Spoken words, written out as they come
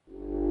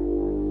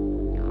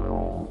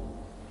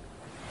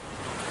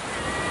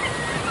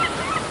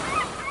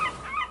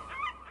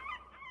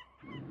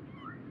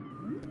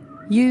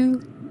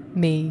You,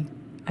 me,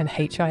 and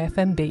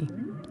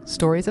HIFMB,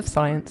 Stories of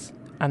Science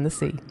and the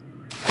Sea.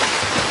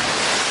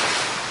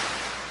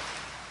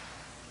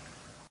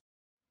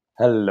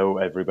 Hello,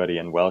 everybody,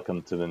 and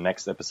welcome to the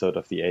next episode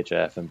of the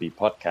HIFMB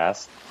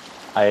podcast.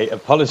 I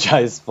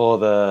apologize for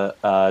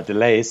the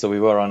delay. So we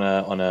were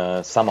on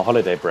a summer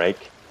holiday break.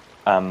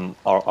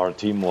 Our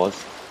team was,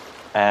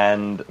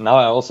 and now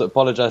I also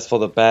apologize for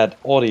the bad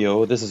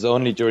audio. This is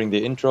only during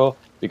the intro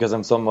because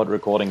I'm somewhat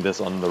recording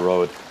this on the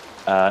road.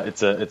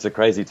 It's a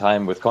crazy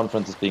time with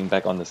conferences being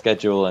back on the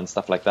schedule and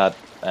stuff like that,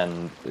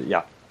 and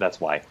yeah,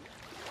 that's why.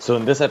 So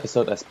in this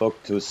episode, I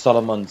spoke to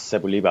Solomon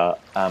Sebuliba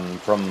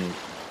from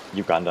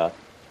Uganda,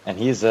 and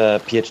he's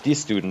a PhD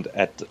student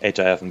at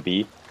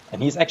HIFMB,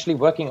 and he's actually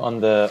working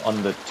on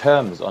the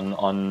terms,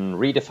 on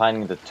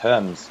redefining the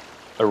terms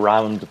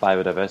around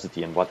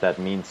biodiversity and what that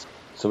means.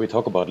 So we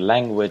talk about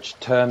language,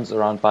 terms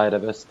around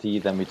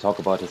biodiversity, then we talk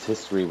about his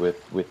history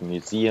with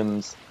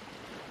museums,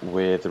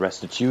 with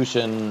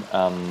restitution,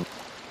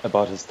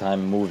 about his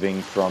time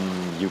moving from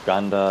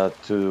Uganda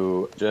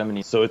to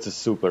Germany. So it's a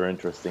super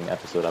interesting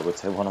episode, I would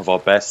say one of our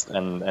best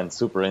and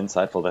super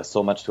insightful. There's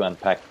so much to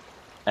unpack,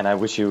 and I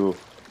wish you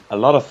a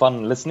lot of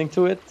fun listening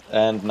to it.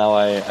 And now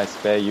I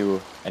spare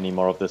you any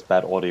more of this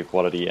bad audio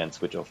quality and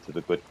switch off to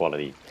the good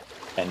quality.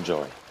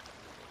 Enjoy.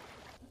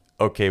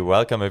 Okay,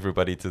 welcome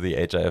everybody to the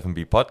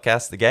HIFMB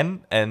podcast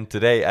again. And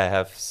today I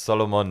have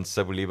Solomon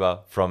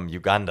Sebuliba from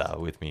Uganda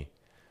with me.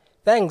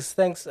 Thanks,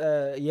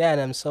 Jan.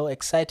 I'm so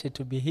excited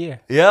to be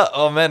here. Yeah,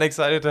 oh man,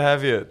 excited to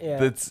have you. Yeah.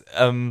 That's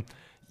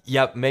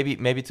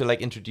maybe to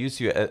like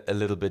introduce you a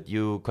little bit.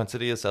 You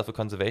consider yourself a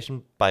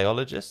conservation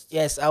biologist?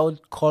 Yes, I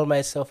would call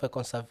myself a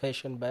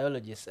conservation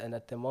biologist, and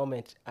at the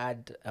moment,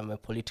 I'm a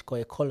political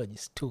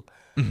ecologist too.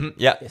 Mm-hmm.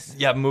 Yeah, Yes.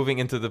 yeah. Moving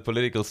into the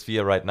political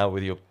sphere right now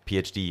with your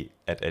PhD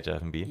at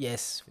HIFMB.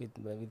 Yes, with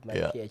my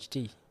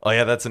PhD. Oh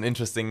yeah, that's an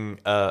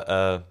interesting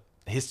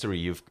history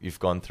you've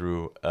gone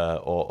through,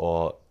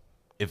 or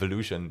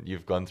evolution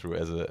you've gone through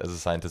as a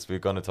scientist. We're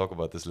going to talk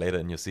about this later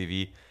in your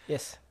CV.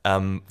 Yes.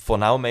 For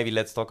now, maybe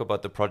let's talk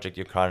about the project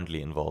you're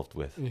currently involved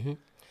with. Mm-hmm.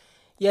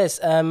 Yes,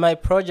 my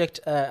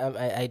project,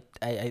 I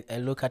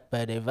look at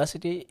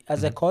biodiversity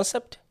as a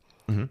concept.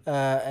 Mm-hmm.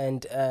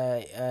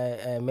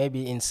 And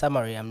maybe in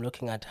summary, I'm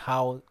looking at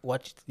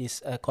what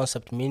this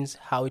concept means,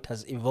 how it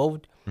has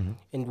evolved,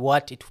 and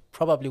what it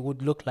probably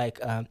would look like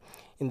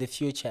in the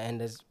future.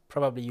 And as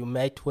probably you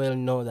might well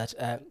know that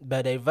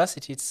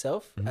biodiversity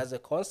itself, as a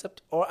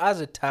concept or as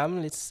a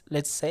term,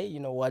 let's say,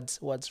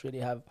 words really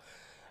have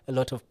a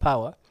lot of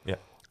power. Yeah.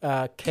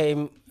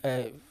 Came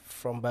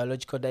from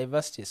biological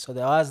diversity. So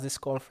there was this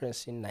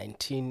conference in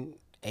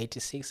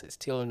 1986. It's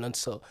still not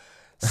so.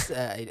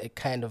 I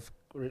kind of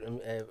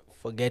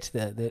forget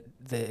the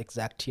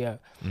exact year.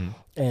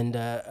 And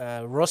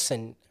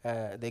Rosen,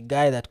 the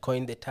guy that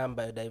coined the term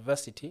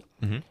biodiversity.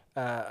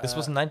 This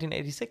was in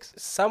 1986?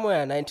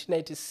 Somewhere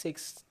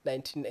 1986,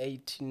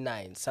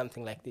 1989,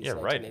 something like this. Yeah,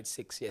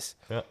 1986, right. Yes.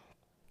 Yeah.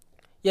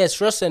 Yes,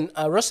 Rosen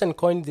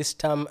coined this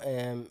term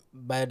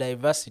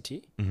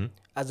biodiversity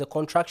as a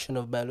contraction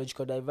of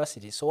biological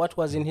diversity. So what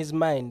was in his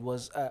mind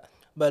was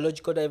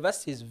biological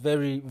diversity is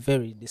very,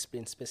 very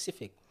discipline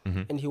specific.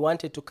 And he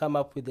wanted to come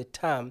up with a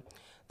term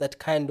that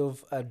kind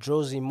of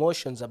draws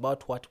emotions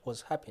about what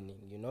was happening,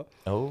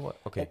 Oh,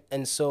 okay.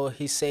 And so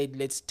he said,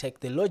 let's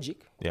take the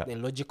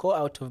logical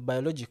out of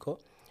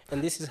biological.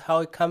 And this is how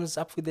he comes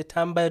up with the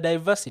term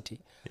biodiversity.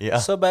 Yeah.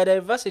 So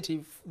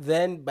biodiversity,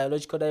 then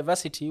biological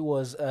diversity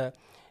was the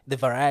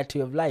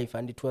variety of life,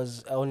 and it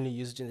was only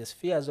used in the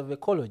spheres of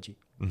ecology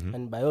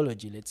and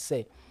biology, let's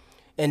say.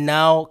 And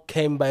now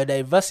came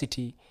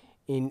biodiversity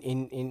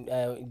in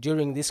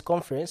during this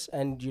conference,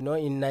 and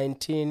in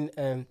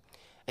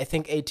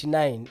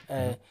 1989,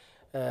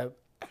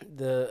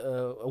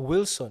 the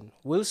Wilson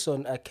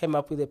came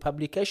up with a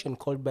publication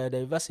called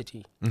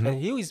Biodiversity,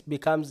 and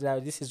becomes now.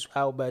 This is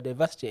how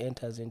biodiversity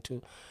enters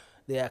into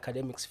the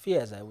academic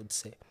spheres, I would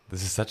say.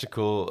 This is such a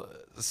cool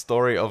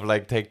story of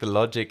like take the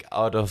logic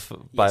out of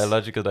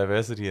biological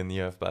diversity and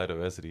you have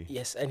biodiversity.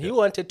 Yes, and he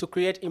wanted to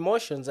create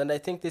emotions, and I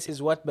think this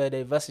is what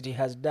biodiversity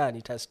has done.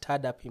 It has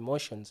stirred up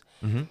emotions.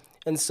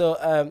 And so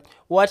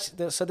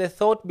the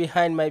thought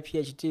behind my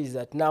PhD is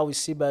that now we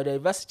see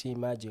biodiversity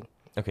emerging.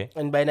 Okay.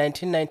 And by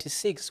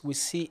 1996, we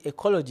see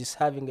ecologists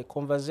having a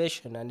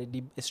conversation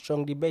and a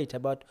strong debate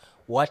about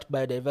what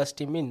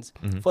biodiversity means.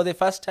 For the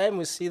first time,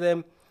 we see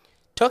them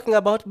talking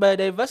about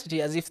biodiversity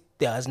as if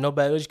there is no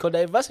biological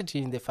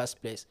diversity in the first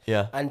place.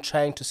 Yeah. And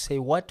trying to say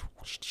what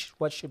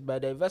should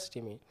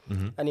biodiversity mean.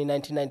 And in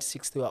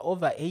 1996, there were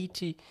over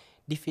 80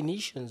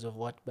 definitions of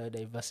what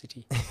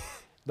biodiversity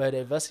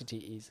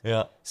is.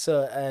 Yeah.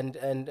 So and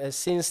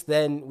since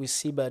then we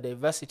see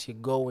biodiversity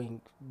going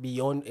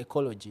beyond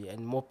ecology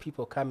and more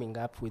people coming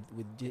up with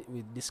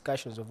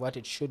discussions of what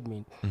it should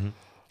mean.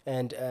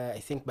 And I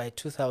think by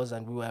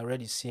 2000 we were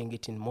already seeing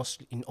it in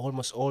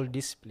almost all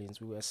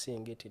disciplines. We were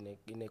seeing it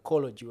in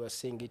ecology, we were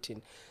seeing it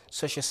in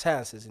social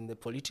sciences, in the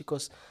political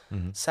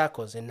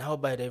circles, and now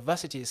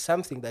biodiversity is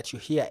something that you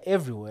hear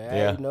everywhere.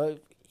 Yeah. You know,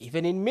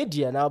 even in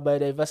media now,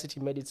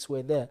 biodiversity made its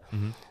way there.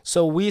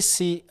 So we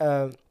see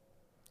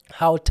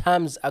how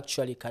terms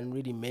actually can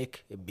really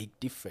make a big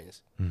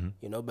difference.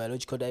 You know,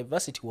 biological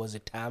diversity was a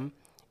term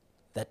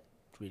that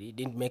really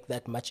didn't make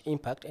that much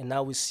impact, and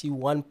now we see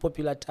one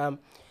popular term,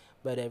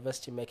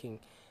 biodiversity, making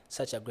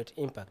such a great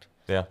impact.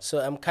 Yeah. So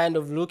I'm kind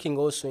of looking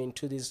also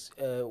into this,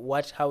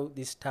 how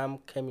this term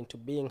came into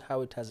being,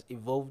 how it has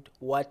evolved,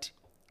 what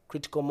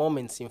critical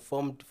moments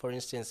informed, for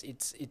instance,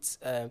 its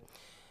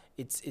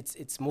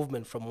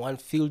movement from one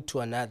field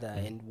to another,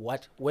 and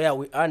where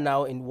we are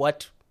now, and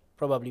what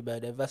probably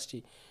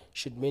biodiversity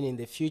should mean in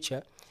the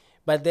future.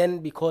 But then,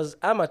 because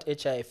I'm at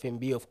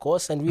HIFMB, of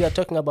course, and we are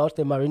talking about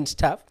the marine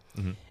stuff,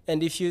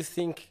 and if you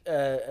think,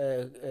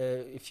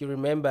 if you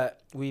remember,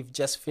 we've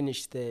just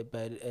finished the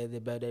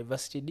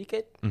biodiversity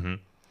decade,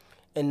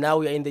 and now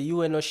we are in the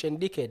UN Ocean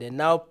decade, and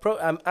now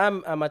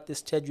I'm at the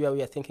stage where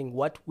we are thinking,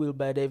 what will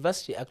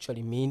biodiversity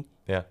actually mean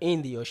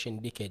in the ocean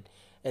decade?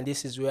 And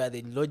this is where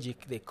the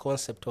logic, the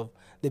concept of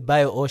the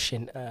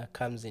bio-ocean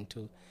comes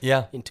into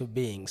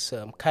being. So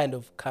I'm kind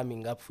of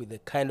coming up with a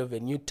kind of a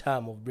new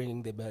term of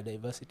bringing the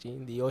biodiversity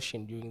in the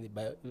ocean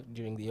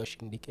during the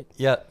ocean decade.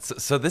 Yeah.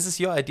 So this is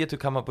your idea to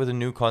come up with a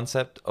new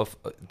concept of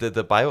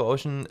the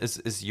bio-ocean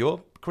is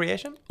your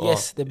creation?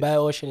 Yes, the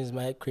bio-ocean is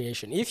my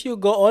creation. If you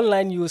go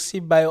online, you will see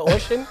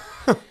bio-ocean.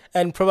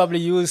 And probably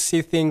you will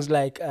see things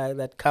like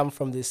that come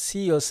from the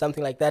sea or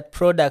something like that,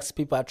 products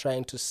people are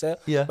trying to sell.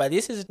 Yeah. But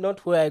this is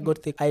not where I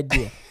got the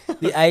idea.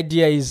 The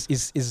idea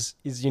is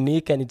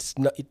unique, and it's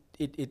not.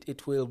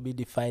 It will be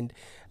defined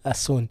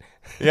soon.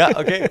 Yeah.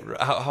 Okay.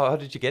 How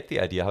did you get the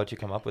idea? How did you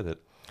come up with it?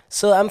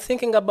 So I'm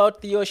thinking about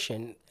the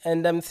ocean,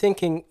 and I'm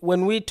thinking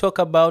when we talk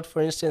about,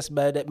 for instance,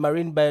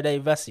 marine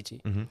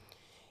biodiversity,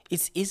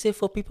 it's easy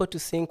for people to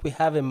think we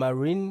have a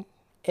marine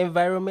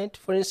environment,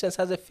 for instance,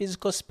 as a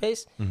physical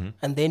space,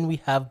 and then we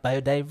have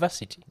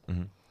biodiversity.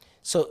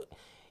 So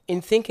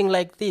in thinking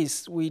like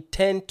this, we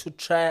tend to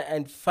try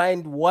and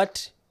find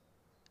what,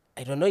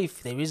 I don't know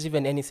if there is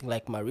even anything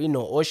like marine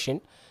or ocean,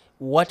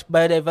 what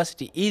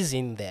biodiversity is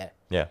in there.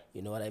 Yeah.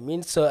 You know what I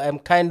mean? So I'm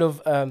kind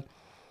of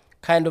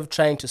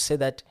trying to say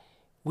that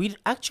we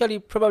actually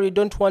probably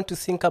don't want to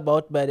think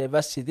about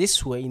biodiversity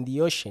this way in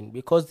the ocean,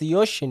 because the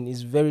ocean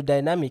is very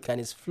dynamic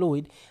and it's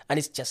fluid, and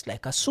it's just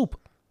like a soup.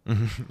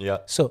 Yeah.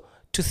 So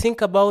to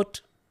think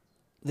about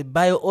the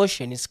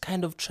bio-ocean is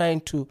kind of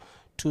trying to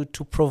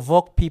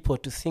provoke people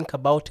to think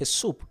about a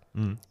soup.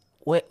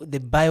 Where the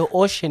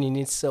bio-ocean in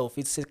itself,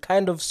 it's a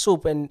kind of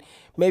soup, and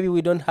maybe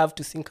we don't have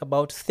to think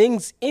about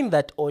things in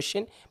that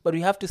ocean, but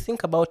we have to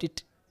think about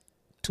it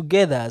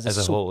together as a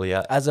soup. Whole,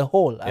 yeah. As a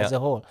whole.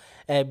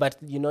 But,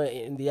 you know,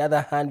 on the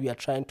other hand, we are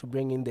trying to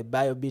bring in the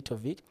bio bit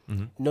of it,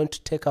 not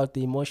to take out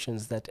the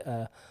emotions that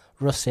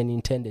Rosen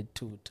intended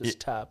to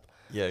stop.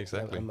 Yeah,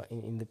 exactly.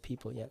 In the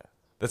people, yeah.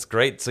 That's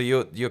great. So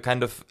you're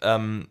kind of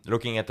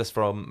looking at this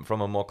from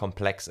a more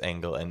complex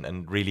angle,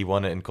 and really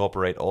want to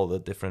incorporate all the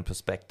different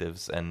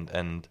perspectives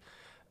and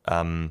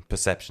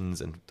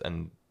perceptions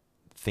and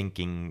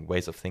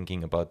ways of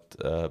thinking about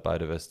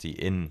biodiversity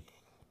in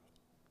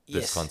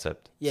this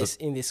concept. Yes,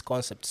 in this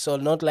concept. So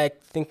not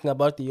like thinking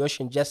about the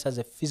ocean just as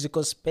a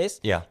physical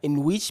space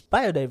in which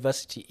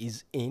biodiversity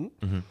is in,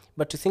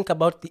 but to think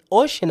about the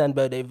ocean and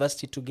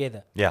biodiversity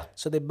together. Yeah.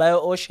 So the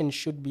bio-ocean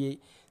should be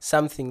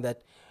something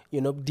that, you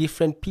know,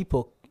 different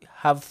people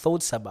have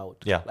thoughts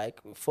about. Yeah.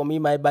 Like for me,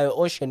 my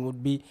bio-ocean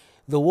would be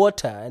the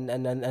water and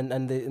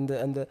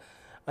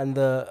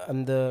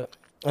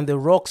the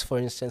rocks, for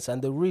instance,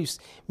 and the reefs.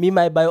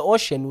 My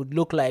bio-ocean would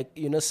look like,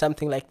 you know,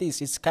 something like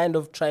this. It's kind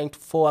of trying to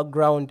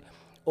foreground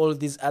all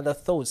these other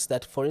thoughts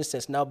that, for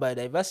instance, now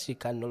biodiversity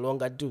can no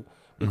longer do.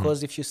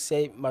 Because if you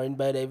say marine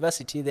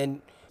biodiversity,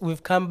 then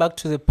we've come back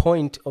to the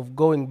point of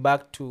going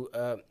back to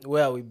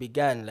where we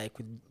began, like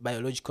with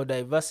biological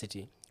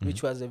diversity,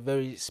 which was a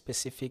very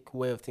specific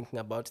way of thinking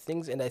about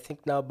things. And I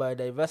think now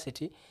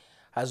biodiversity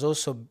has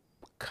also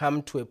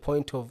come to a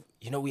point of,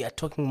 you know, we are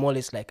talking more or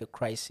less like a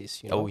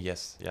crisis. You know? Oh,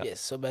 yes. Yeah.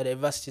 Yes, so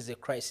biodiversity is a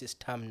crisis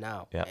term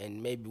now. Yeah.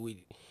 And maybe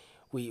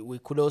we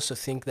could also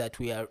think that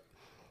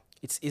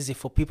it's easy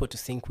for people to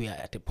think we are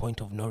at a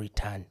point of no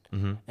return.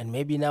 And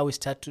maybe now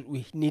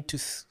we need to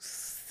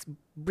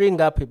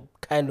bring up a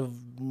kind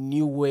of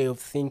new way of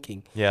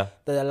thinking that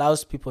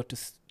allows people to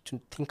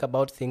think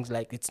about things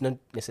like it's not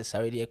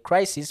necessarily a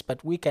crisis,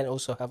 but we can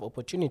also have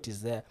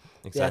opportunities there.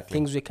 Exactly. There are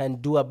things we can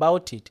do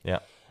about it. Yeah.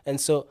 And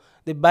so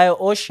the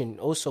bio-ocean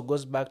also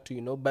goes back to,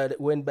 you know,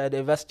 when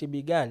biodiversity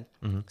began,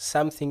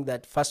 something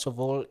that, first of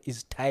all,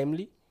 is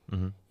timely.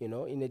 You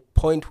know, in a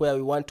point where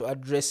we want to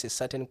address a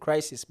certain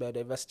crisis,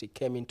 biodiversity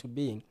came into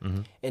being.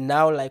 And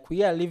now, like,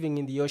 we are living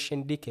in the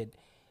ocean decade,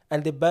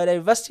 and the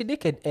biodiversity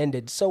decade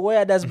ended. So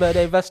where does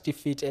biodiversity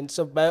fit? And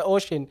so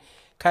bio-ocean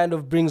kind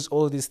of brings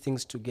all these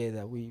things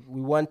together. We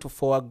want to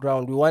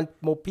foreground. We want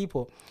more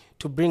people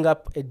to bring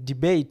up a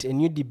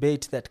new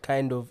debate that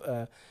kind of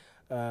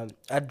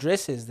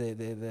addresses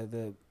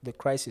the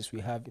crisis we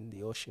have in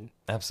the ocean.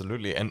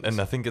 Absolutely,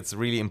 and I think it's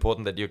really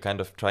important that you're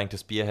kind of trying to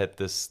spearhead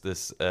this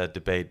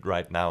debate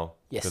right now.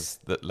 Yes,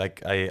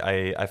 because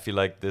I feel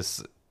like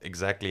this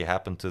exactly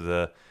happened to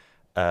the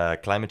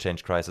climate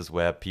change crisis,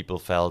 where people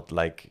felt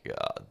like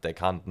they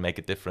can't make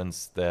a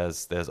difference.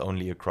 There's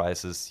only a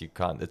crisis. You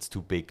can't. It's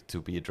too big to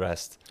be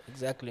addressed.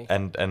 Exactly.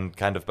 And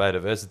kind of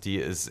biodiversity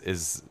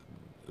is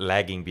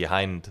lagging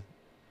behind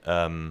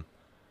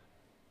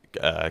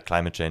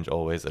climate change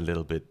always a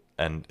little bit,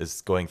 and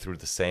is going through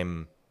the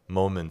same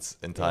moments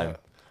in time.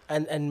 Yeah.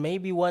 And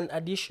maybe one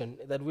addition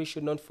that we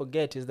should not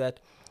forget is that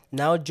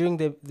now during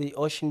the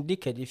ocean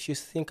decade, if you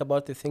think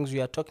about the things we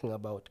are talking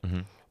about,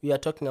 we are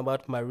talking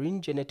about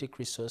marine genetic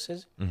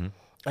resources,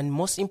 and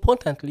most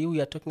importantly,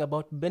 we are talking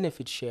about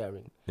benefit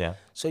sharing. Yeah.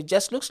 So it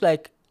just looks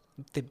like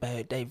the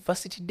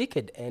biodiversity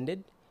decade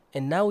ended,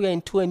 and now we are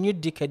into a new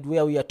decade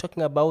where we are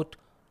talking about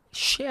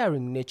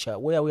sharing nature,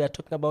 where we are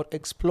talking about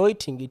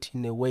exploiting it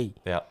in a way.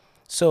 Yeah.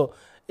 So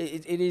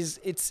it's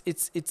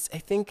I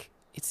think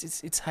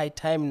it's high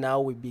time now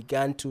we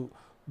began to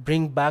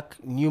bring back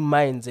new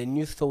minds and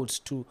new thoughts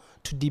to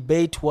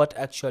debate what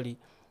actually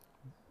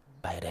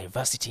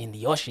biodiversity in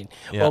the ocean,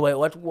 or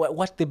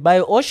what the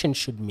bio-ocean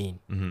should mean.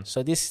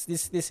 So this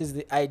is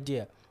the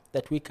idea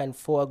that we can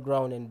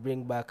foreground and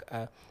bring back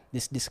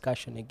this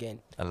discussion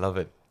again. I love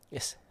it.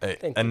 Yes.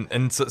 Thank you.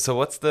 And so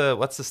what's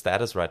the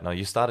status right now?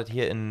 You started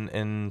here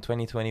in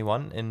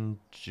 2021 in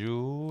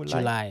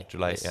July.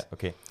 Yes. Yeah.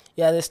 Okay.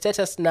 Yeah. The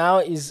status now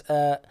is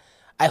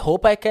I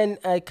hope I can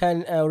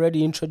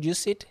already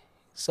introduce it.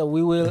 So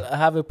we will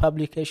have a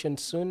publication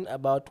soon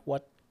about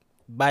what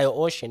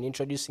bio-ocean,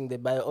 introducing the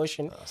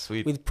bio-ocean,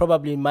 with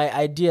probably my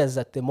ideas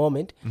at the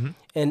moment,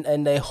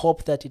 and I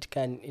hope that it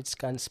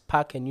can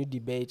spark a new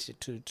debate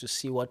to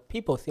see what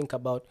people think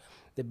about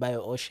the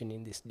bio-ocean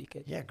in this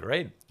decade. Yeah,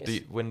 great.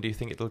 Yes. When do you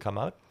think it'll come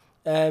out?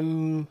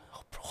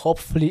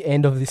 Hopefully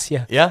end of this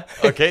year. Yeah.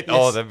 Okay. Yes.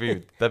 Oh,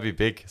 that'd be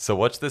big. So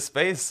watch this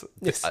space.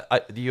 Yes.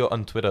 You're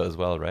on Twitter as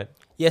well, right?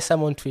 Yes,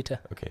 I'm on Twitter.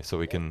 Okay, so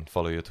we can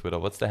follow your Twitter.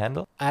 What's the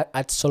handle?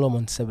 At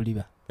Solomon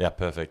Sebuliba. Yeah,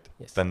 perfect.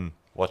 Yes. Then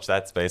watch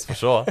that space for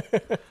sure.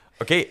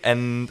 Okay,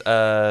 and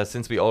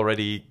since we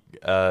already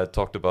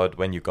talked about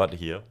when you got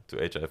here to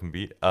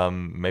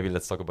HIFMB, maybe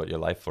let's talk about your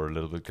life for a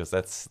little bit, because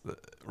that's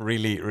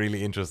really,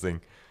 really interesting.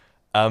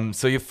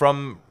 So you're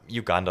from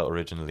Uganda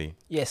originally?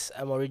 Yes,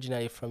 I'm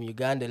originally from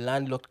Uganda,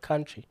 landlocked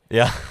country.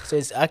 Yeah. So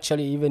it's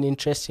actually even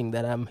interesting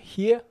that I'm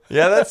here.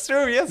 Yeah, that's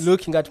true, yes.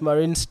 Looking at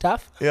marine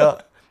stuff.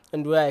 Yeah.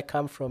 And where I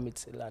come from,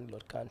 it's a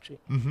landlocked country.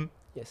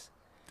 Yes.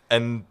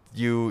 And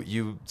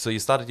you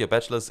started your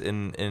bachelor's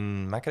in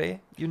Makerere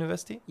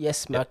University?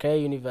 Yes, Makerere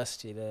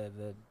University,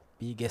 the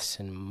biggest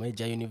and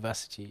major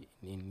university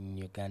in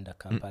Uganda,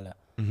 Kampala.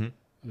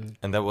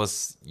 And that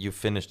was, you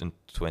finished in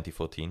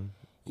 2014?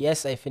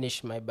 Yes, I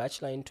finished my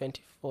bachelor in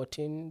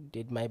 2014,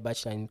 did my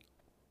bachelor in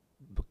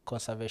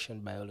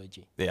conservation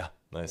biology. Yeah,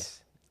 nice.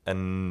 Yes.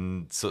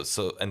 And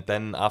so and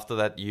then after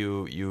that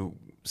you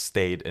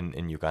stayed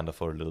in Uganda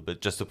for a little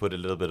bit, just to put a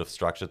little bit of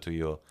structure to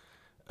your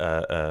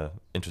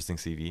interesting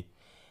CV.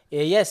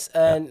 Yes,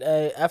 and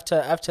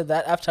after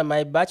that, after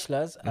my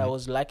bachelor's, I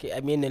was lucky. I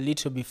mean, a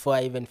little before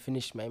I even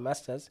finished my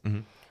master's,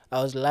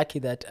 I was lucky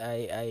that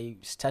I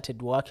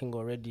started working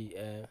already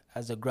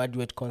as a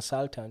graduate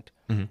consultant,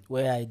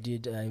 where I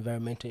did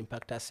environmental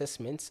impact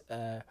assessments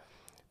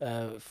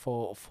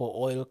for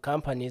oil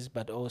companies,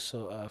 but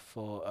also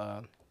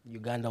for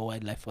Uganda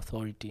Wildlife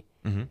Authority.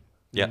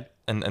 Yeah,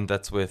 and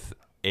that's with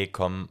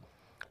ACOM.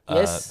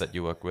 Yes. That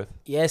you work with.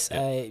 Yes,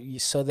 Yeah.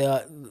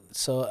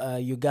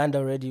 Uganda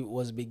already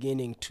was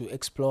beginning to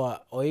explore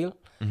oil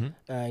in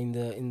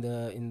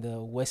the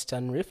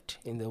Western Rift.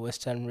 In the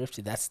Western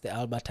Rift, that's the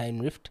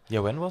Albertine Rift. Yeah,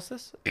 when was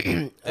this?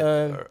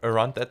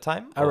 Around that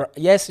time?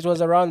 Yes, it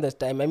was around that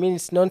time. I mean,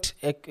 it's not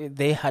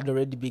they had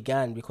already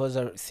begun, because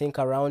I think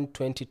around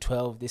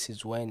 2012, this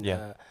is when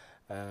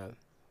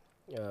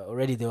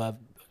already they were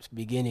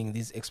beginning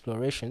these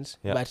explorations.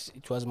 Yeah. But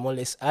it was more or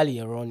less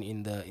earlier on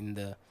in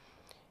the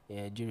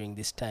during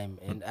this time,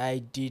 and I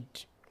did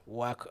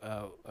work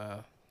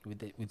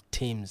with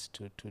teams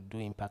to do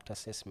impact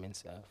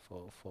assessments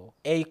for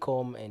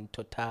ACOM and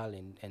Total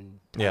and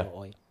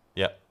Oil.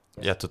 Yeah.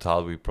 Yes. Yeah,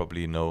 Total we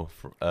probably know.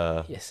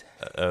 Yes.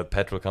 A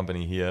petrol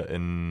company here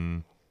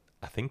in,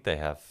 I think they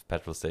have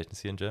petrol stations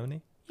here in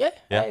Germany. Yeah,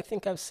 Yeah. I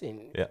think I've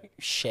seen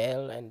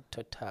Shell and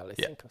Total. I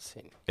think I've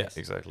seen. Yeah, Yes.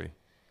 exactly.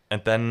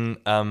 And then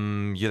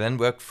you then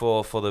work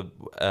for the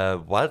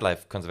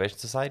Wildlife Conservation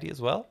Society as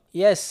well?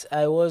 Yes,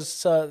 I was.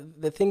 So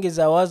the thing is,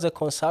 I was a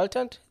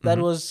consultant that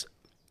was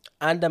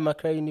under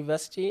Makerere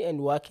University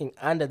and working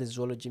under the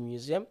Zoology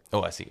Museum.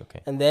 Oh, I see.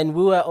 Okay. And then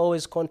we were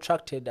always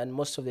contracted, and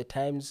most of the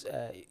times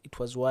it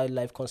was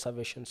Wildlife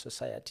Conservation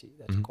Society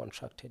that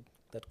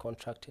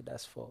contracted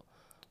us for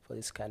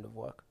this kind of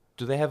work.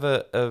 Do they have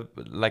a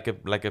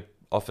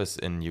office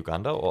in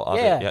Uganda, or are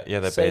Yeah, they? Yeah,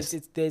 they're so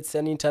based. it's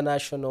an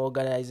international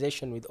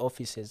organization with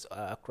offices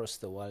across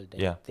the world.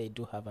 And Yeah. they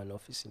do have an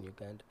office in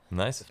Uganda.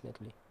 Nice.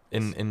 Definitely.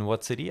 In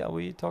what city are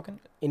we talking?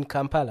 In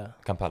Kampala.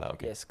 Kampala,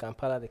 okay. Yes,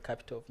 Kampala, the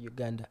capital of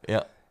Uganda.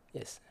 Yeah.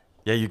 Yes.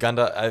 Yeah,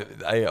 Uganda.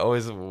 I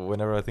always,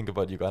 whenever I think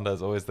about Uganda,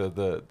 is always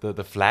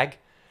the flag.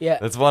 Yeah.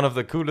 That's one of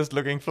the coolest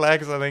looking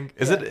flags, I think.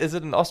 Is Yeah.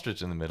 it an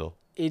ostrich in the middle?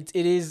 It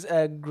is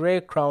a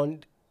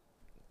grey-crowned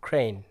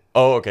crane.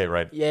 Oh, okay,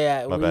 right.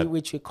 Yeah, My bad.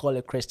 which we call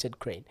a crested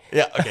crane.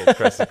 Yeah, okay,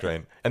 crested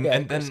crane. And Yeah,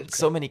 and then crested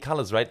so crane. many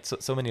colors, right?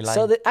 So many lines.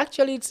 So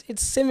actually,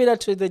 it's similar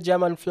to the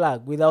German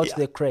flag without Yeah.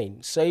 the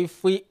crane. So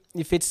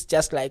if it's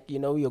just like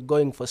you're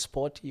going for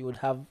sport, you would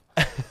have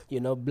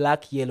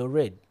black, yellow,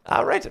 red.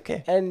 Ah, right,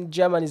 okay. And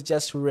German is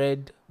just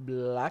red,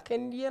 black,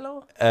 and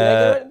yellow. Did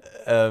I get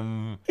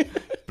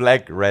it?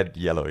 Black, red,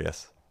 yellow,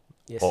 yes.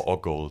 Yes. Or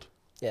gold.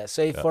 Yeah.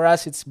 So for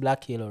us, it's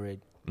black, yellow,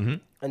 red. Mm-hmm.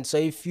 And so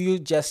if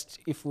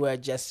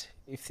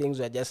things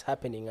were just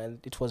happening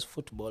and it was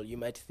football, you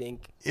might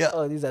think,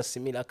 oh, these are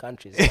similar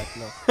countries, but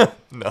no.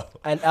 No.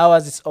 And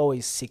ours is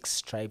always 6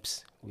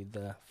 stripes with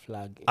the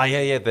flag. Ah,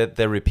 yeah,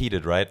 they're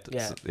repeated, right?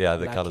 Yeah, So, the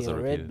black, colors yellow,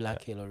 are red, repeated.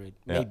 black, yellow, red.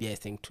 Yeah. Maybe I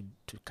think to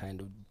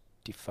kind of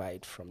defy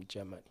it from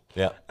Germany.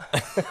 Yeah.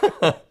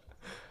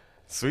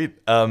 Sweet.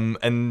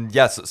 And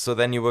yeah, so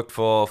then you worked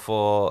for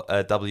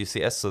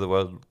WCS, so the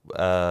World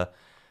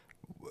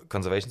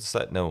Conservation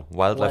Society. No,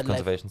 Wildlife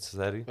Conservation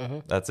Society. Mm-hmm.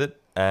 That's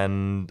it.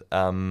 And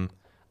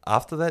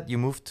after that, you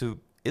moved to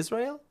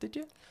Israel, did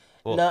you?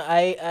 Or- No,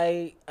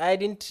 I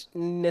didn't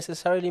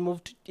necessarily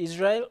move to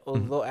Israel,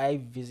 although I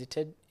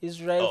visited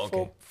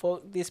Israel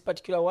for this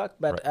particular work.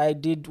 But I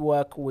did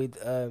work with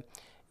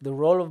the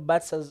role of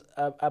bats as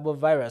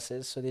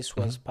arboviruses. So this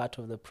was part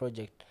of the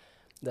project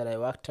that I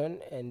worked on.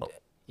 And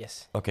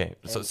yes. Okay.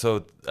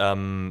 So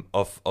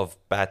of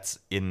bats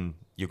in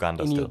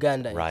Uganda. In still.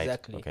 Uganda, right.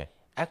 exactly. Okay.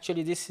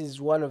 Actually, this is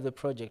one of the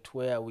projects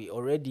where we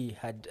already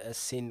had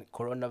seen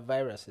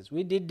coronaviruses.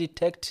 We did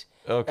detect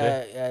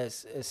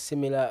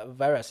similar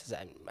viruses.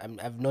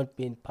 I've not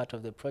been part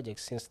of the project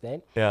since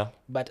then. Yeah.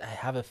 But I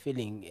have a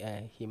feeling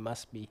he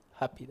must be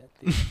happy that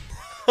this.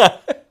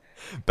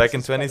 Back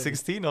in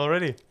 2016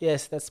 already.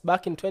 Yes, that's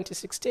back in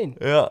 2016.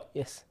 Yeah.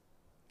 Yes.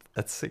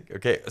 That's sick.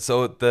 Okay.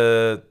 So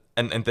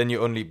and then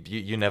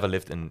you never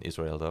lived in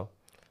Israel though,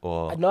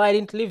 or No, I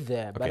didn't live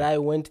there, but Okay. I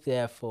went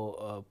there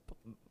for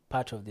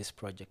part of this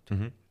project.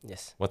 Mhm.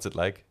 Yes. What's it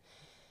like?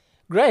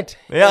 Great.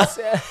 Yeah.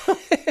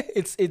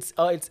 It's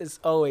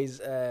always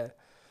there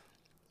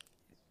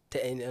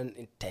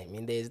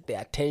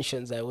are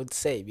tensions, I would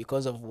say,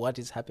 because of what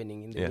is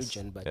happening in the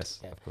region. But yes,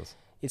 yeah, of course.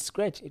 it's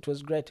great. It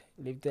was great.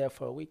 Lived there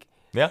for a week.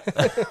 Yeah,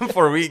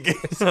 for a week.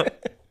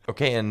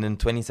 Okay, and in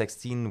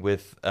 2016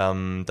 with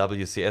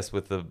WCS,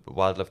 with the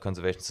Wildlife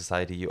Conservation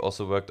Society, you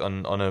also worked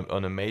on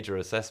a major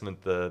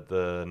assessment,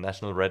 the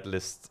National Red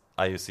List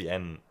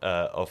IUCN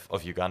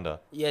of Uganda.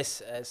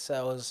 Yes, so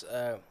I was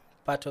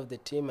part of the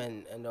team,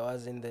 and I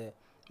was in the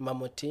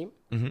MAMO team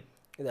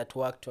that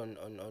worked on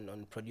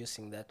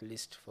producing that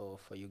list for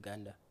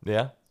Uganda.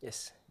 Yeah?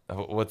 Yes.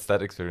 What's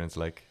that experience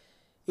like?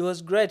 It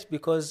was great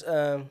because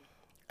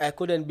I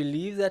couldn't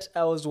believe that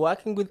I was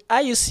working with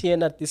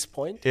IUCN at this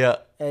point. Yeah.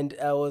 And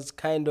I was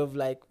kind of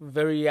like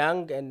very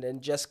young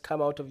and just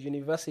come out of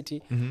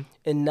university.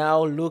 And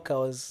now look, I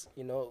was,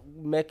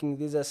 making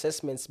these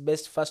assessments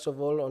based first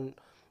of all on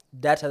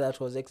data that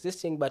was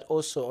existing, but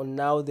also on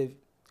now the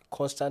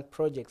constant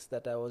projects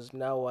that I was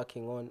now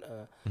working on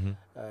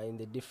in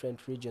the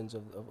different regions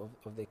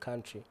of the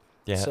country.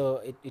 Yeah.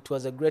 So it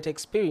was a great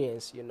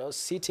experience,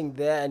 sitting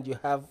there, and you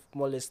have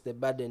more or less the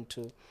burden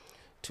to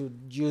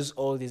use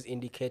all these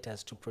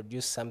indicators to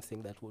produce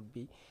something that would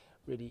be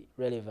really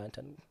relevant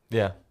and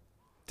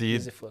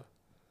useful.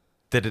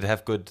 Did it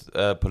have good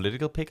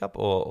political pickup,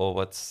 or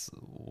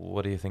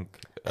what do you think?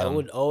 I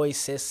would always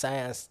say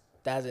science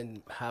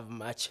doesn't have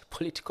much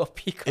political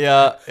pickup.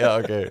 Yeah,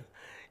 okay.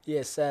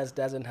 Yes, science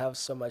doesn't have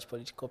so much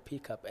political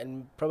pickup,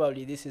 and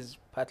probably this is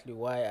partly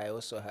why I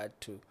also had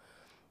to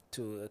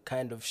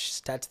kind of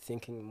start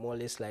thinking more or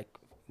less like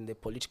in the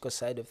political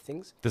side of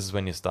things. This is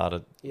when you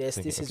started? Yes,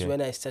 thinking, this is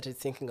when I started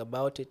thinking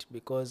about it,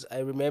 because I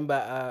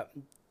remember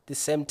the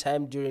same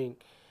time during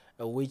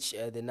which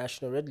the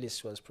National Red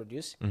List was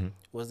produced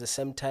was the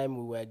same time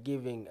we were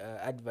giving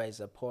advice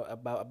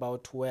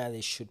about where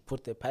they should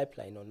put the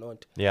pipeline or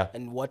not,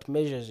 and what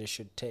measures they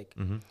should take.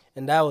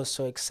 And I was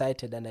so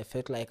excited, and I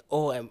felt like,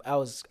 I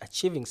was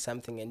achieving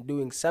something and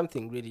doing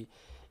something really,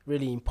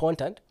 really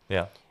important.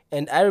 Yeah.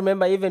 And I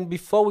remember even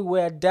before we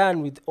were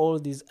done with all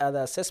these other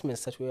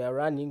assessments that we were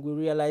running, we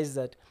realized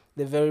that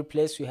the very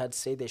place we had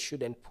said they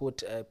shouldn't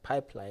put a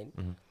pipeline,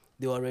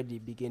 they were already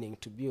beginning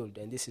to build.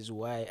 And this is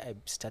why I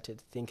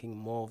started thinking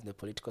more of the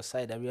political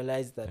side. I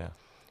realized that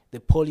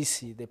the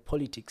policy, the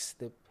politics,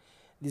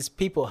 these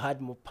people had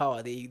more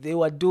power. They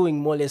were doing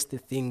more or less the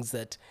things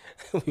that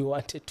we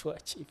wanted to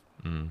achieve.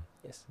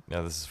 Yes.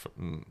 Yeah, this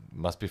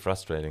must be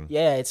frustrating.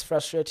 Yeah, it's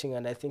frustrating,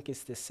 and I think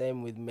it's the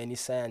same with many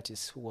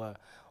scientists who are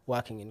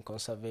working in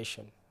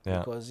conservation,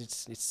 because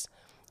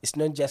it's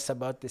not just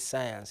about the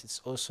science,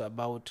 it's also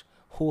about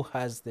who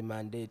has the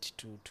mandate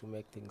to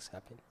make things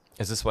happen.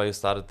 Is this why you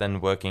started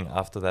then working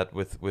after that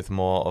with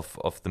more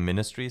of the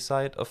ministry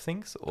side of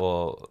things,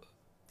 or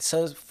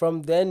So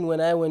from then,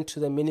 when I went to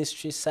the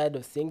ministry side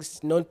of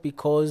things, not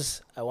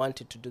because I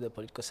wanted to do the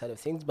political side of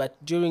things, but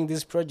during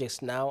these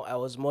projects now, I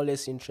was more or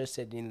less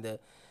interested in the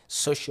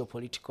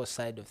socio-political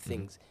side of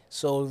things.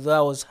 So although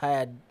I was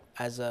hired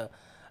as a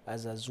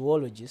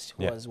zoologist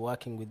who was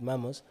working with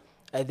mammals,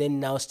 I then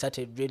now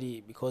started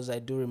really, because I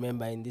do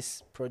remember in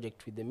this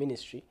project with the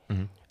ministry,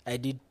 I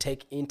did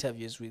take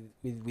interviews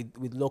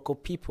with local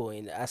people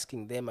and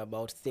asking them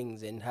about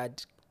things, and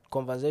had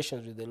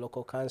conversations with the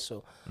local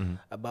council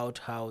about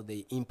how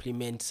they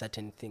implement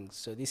certain things.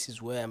 So this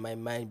is where my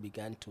mind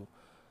began to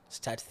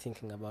start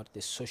thinking about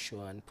the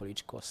social and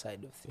political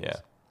side of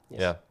things.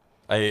 Yeah.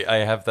 I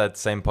have that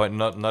same point,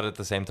 not at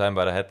the same time,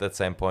 but I had that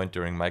same point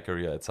during my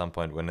career at some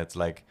point, when it's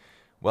like,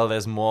 well,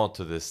 there's more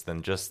to this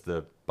than just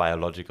the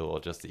biological or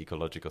just the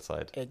ecological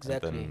side.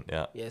 Exactly.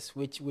 Then, yes,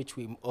 which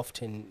we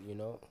often,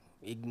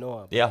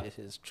 ignore. But Yeah. this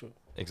is true.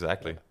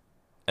 Exactly.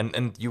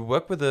 And you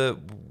work with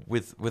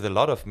a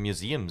lot of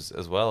museums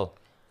as well.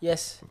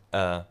 Yes.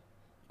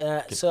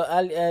 So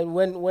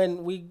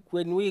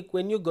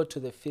when you go to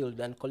the field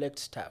and collect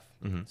stuff,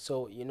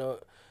 so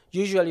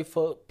usually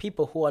for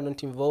people who are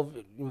not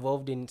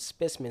involved in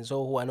specimens,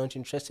 or who are not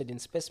interested in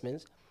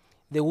specimens,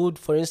 they would,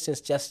 for instance,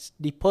 just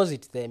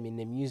deposit them in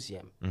a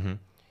museum.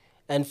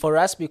 And for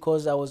us,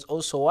 because I was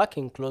also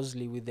working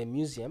closely with the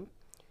museum,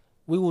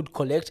 we would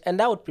collect, and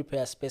I would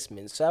prepare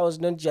specimens. So I was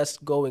not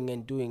just going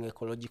and doing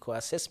ecological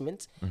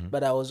assessments,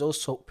 but I was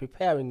also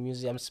preparing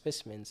museum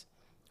specimens,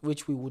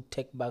 which we would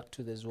take back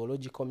to the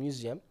zoological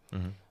museum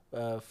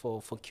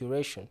for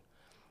curation.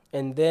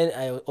 And then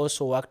I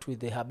also worked with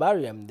the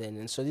herbarium then.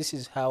 And so this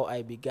is how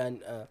I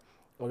began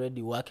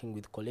already working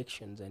with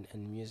collections and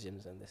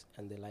museums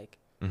and the like.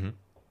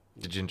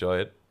 Did you enjoy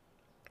it?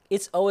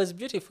 It's always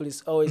beautiful.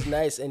 It's always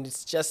nice. And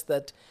it's just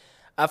that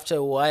after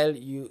a while,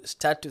 you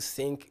start to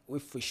think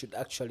if we should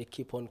actually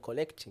keep on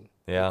collecting.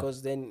 Yeah.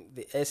 Because then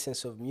the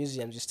essence of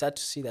museums, you start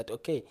to see that,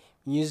 okay,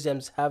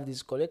 museums have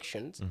these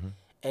collections,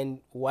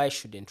 and why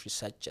shouldn't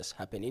research just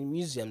happen in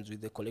museums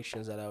with the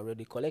collections that are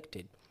already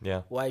collected?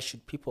 Yeah. Why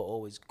should people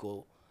always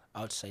go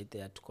outside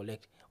there to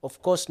collect?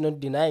 Of course, not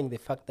denying the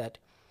fact that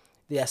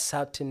there are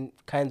certain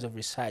kinds of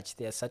research,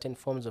 there are certain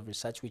forms of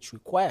research which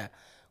require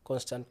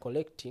constant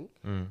collecting,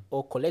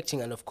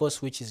 and of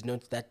course which is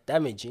not that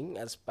damaging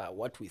as per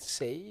what we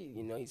say.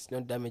 It's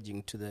not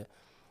damaging to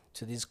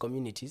these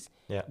communities.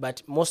 Yeah.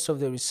 But most of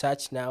the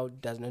research now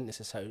does not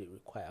necessarily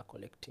require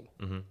collecting.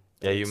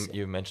 Yeah,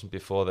 you mentioned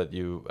before that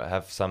you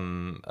have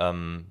some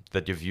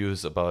that your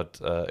views about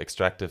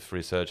extractive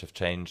research have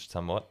changed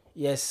somewhat.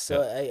 Yes,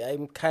 so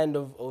I'm kind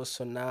of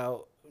also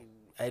now,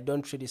 I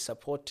don't really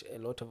support a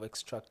lot of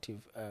extractive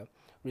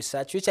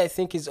research, which I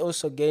think is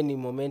also gaining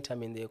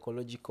momentum in the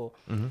ecological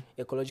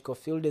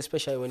field,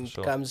 especially when it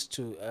comes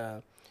to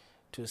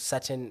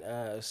certain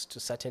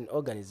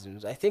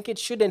organisms. I think it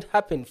shouldn't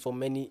happen for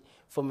many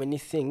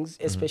things,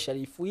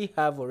 especially if we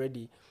have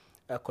already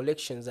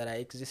collections that are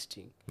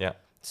existing. Yeah.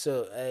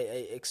 So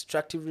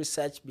extractive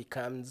research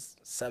becomes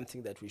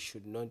something that we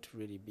should not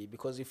really be,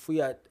 because if we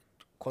are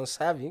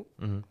conserving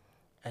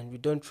and we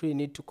don't really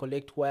need to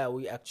collect, why are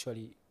we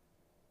actually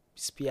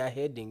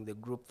spearheading the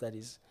group that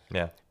is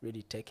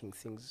really taking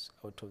things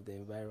out of the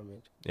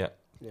environment? Yeah.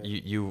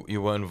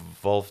 You were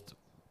involved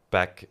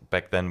back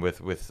then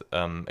with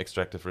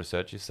extractive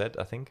research, you said,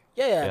 I think?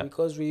 Yeah,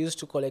 because we used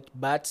to collect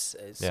bats,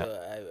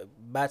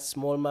 bats,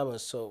 small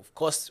mammals. So of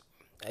course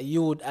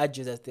you would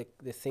argue that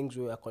the things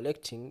we were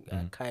collecting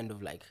kind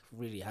of like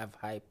really have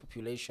high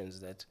populations,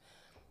 that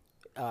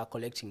our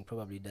collecting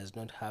probably does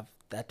not have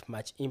that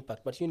much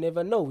impact. But you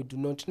never know. We do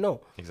not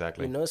know.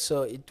 Exactly.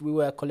 So we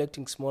were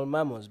collecting small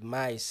mammals,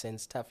 mice and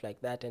stuff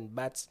like that, and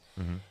bats,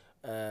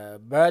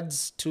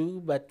 birds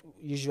too, but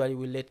usually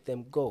we let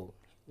them go.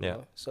 You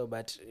know? So,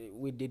 but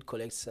we did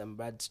collect some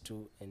birds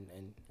too,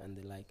 and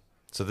the like.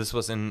 So this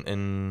was in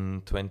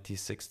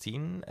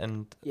 2016,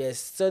 and yes.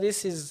 So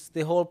this is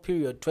the whole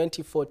period,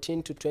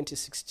 2014 to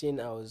 2016.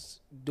 I was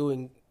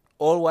doing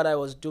all what I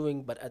was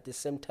doing, but at the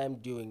same time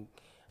doing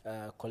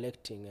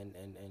collecting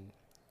and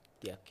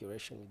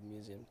curation with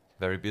museums.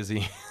 Very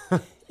busy.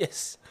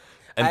 Yes,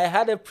 and I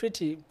had a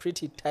pretty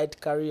tight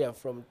career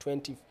from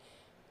 13,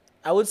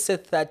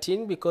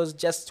 because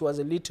just was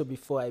a little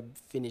before I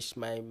finished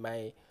my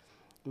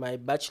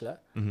bachelor.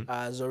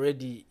 I was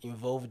already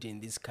involved in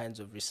these kinds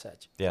of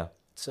research. Yeah.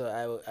 So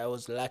I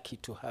was lucky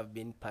to have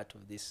been part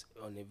of this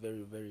on a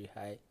very, very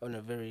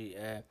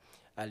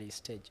early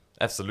stage.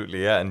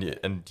 Absolutely, yeah,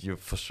 and you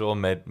for sure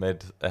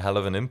made a hell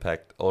of an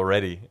impact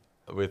already.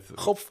 With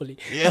hopefully.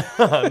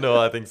 Yeah, no,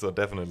 I think so,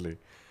 definitely.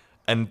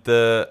 And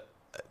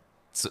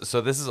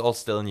so this is all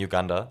still in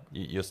Uganda.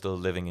 You're still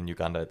living in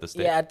Uganda at this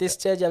stage? Yeah, at this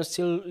stage I'm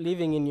still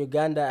living in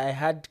Uganda. I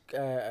had,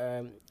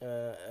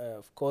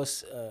 of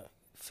course,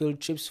 field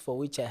trips for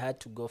which I had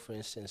to go, for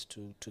instance,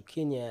 to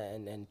Kenya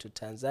and to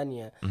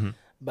Tanzania.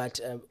 But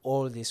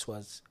all this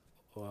was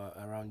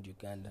around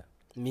Uganda.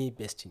 Me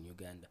based in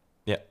Uganda.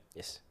 Yeah.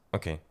 Yes.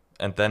 Okay.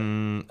 And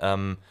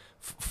then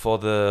for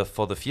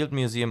the Field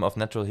Museum of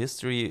Natural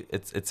History,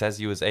 it says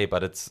USA,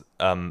 but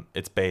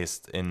it's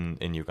based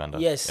in Uganda.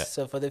 Yes, Yeah.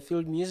 so for the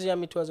Field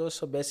Museum, it was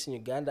also based in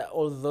Uganda,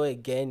 although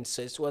again,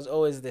 so it was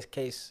always the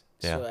case.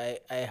 So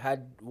I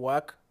had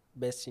work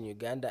based in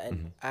Uganda,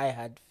 and I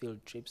had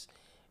field trips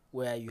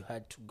where you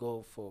had to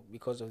go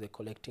because of the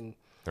collecting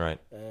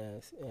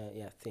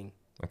thing.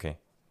 Okay.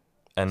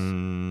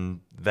 And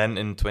then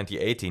in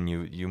 2018,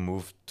 you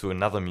moved to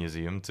another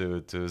museum,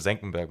 to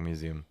Senckenberg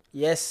Museum.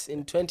 Yes,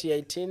 in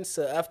 2018.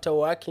 So after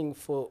working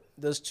for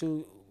those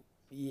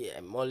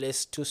more or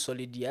less 2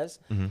 solid years,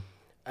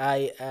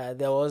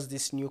 there was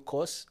this new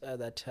course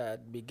that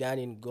had begun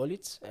in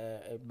Görlitz,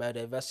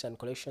 biodiversity and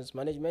collections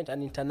management,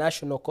 an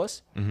international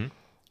course.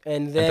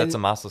 And that's a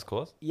master's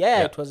course?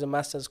 Yeah, it was a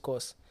master's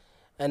course.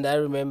 And I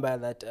remember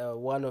that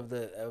one of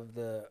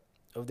the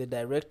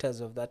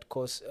directors of that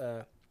course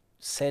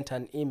sent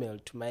an email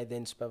to my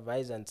then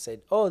supervisor and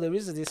said, "Oh, there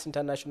is this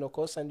international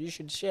course and you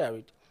should share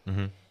it."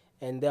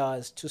 And there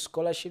was 2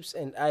 scholarships,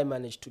 and I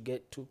managed to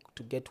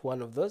get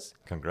one of those.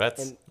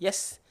 Congrats. And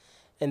yes,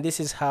 and this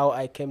is how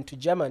I came to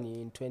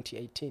Germany in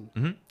 2018.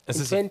 In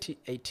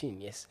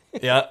 2018, yes.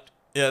 Yeah.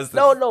 Yes.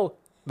 No.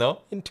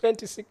 No? In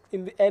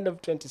the end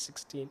of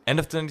 2016. End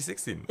of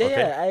 2016.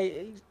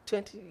 Yeah,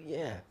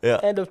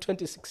 okay. End of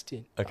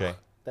 2016. Okay.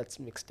 That's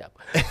mixed up.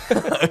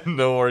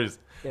 No worries.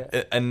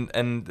 Yeah.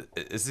 And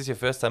is this your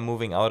first time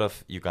moving out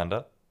of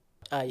Uganda?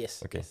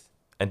 Yes. Okay. Yes.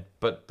 And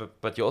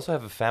but you also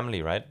have a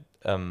family, right?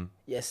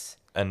 Yes.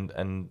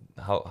 And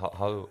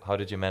how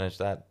did you manage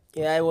that?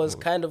 Yeah, it was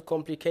kind of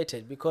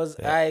complicated because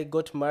I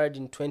got married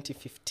in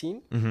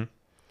 2015.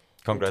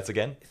 Congrats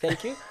again.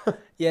 Thank you.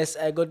 Yes,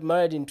 I got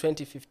married in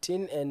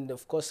 2015, and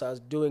of course I was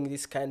doing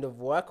this kind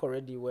of work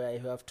already where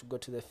you have to go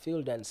to the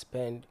field and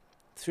spend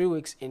 3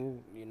 weeks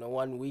in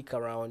 1 week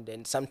around,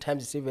 and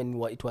sometimes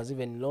it was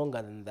even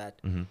longer than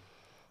that.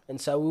 And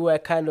so we were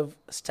kind of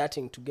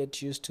starting to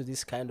get used to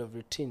this kind of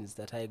routines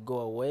that I go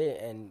away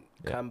and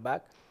come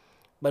back,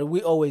 but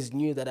we always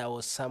knew that I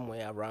was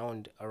somewhere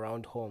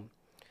around home.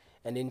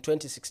 And in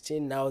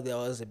 2016, now there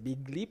was a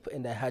big leap,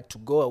 and I had to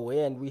go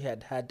away, and we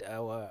had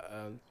our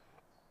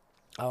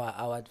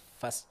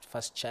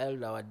first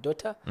child, our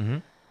daughter.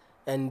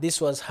 And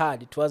this was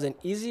hard. It wasn't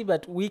easy,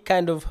 but I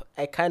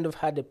kind of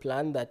had a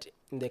plan that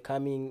in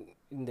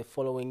the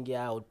following year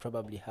I would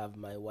probably have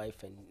my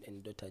wife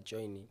and daughter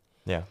joining.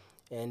 Yeah.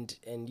 And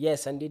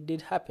yes, and it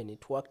did happen.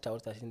 It worked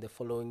out that in the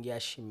following year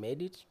she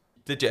made it.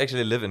 Did you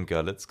actually live in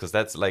Görlitz? Because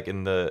that's like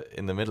in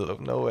the middle of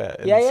nowhere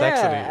in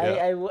Saxony.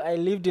 I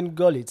lived in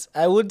Görlitz.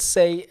 I would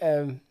say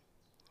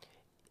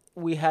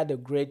we had a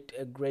great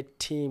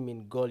team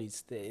in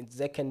Görlitz.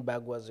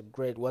 Senckenberg was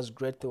great.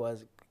 There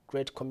was a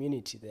great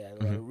community there.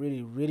 There were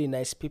really, really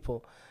nice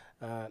people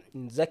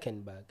in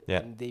Senckenberg. Yeah.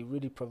 And they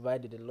really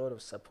provided a lot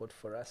of support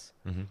for us.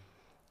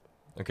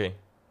 Okay.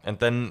 And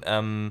then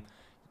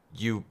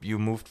you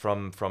moved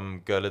from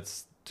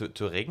Görlitz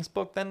to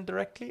Regensburg then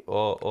directly,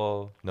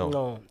 or no?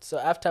 No. So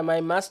after my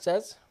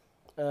master's,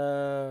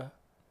 that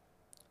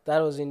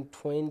was in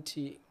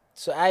 20.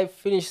 So I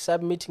finished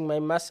submitting my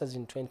master's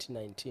in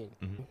 2019.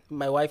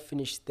 My wife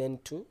finished then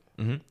too.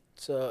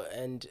 So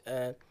and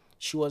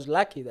she was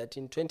lucky that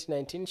in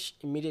 2019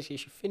 immediately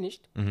she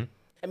finished.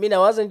 I mean, I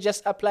wasn't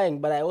just applying,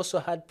 but I also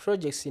had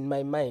projects in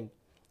my mind,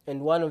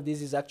 and one of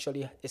these is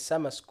actually a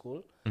summer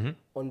school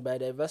on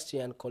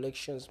biodiversity and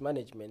collections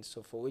management.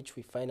 So for which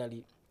we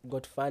finally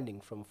got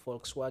funding from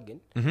Volkswagen,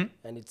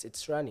 and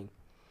it's running,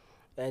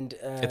 and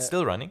it's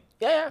still running.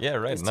 Yeah,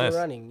 right. It's nice.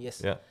 still running.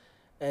 Yes. Yeah.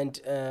 And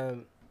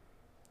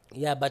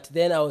but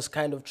then I was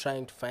kind of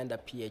trying to find a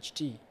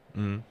PhD,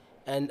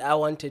 and I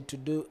wanted to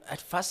do.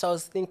 At first, I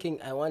was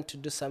thinking I want to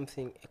do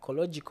something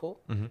ecological.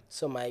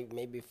 So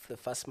maybe for the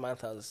first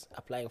month I was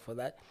applying for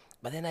that,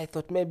 but then I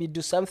thought maybe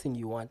do something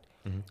you want,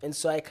 and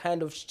so I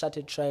kind of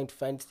started trying to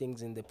find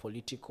things in the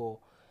ecological,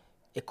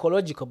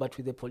 but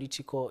with a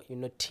political,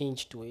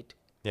 tinge to it.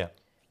 Yeah.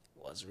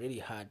 It was really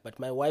hard. But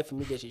my wife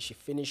immediately she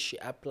finished, she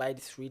applied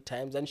 3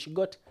 times and she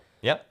got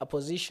a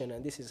position,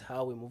 and this is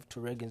how we moved to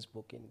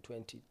Regensburg in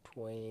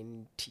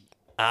 2020.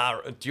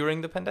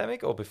 During the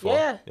pandemic or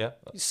before? Yeah.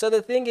 So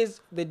the thing is,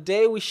 the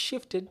day we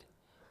shifted,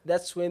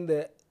 that's when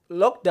the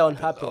lockdown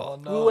happened. Oh,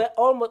 no.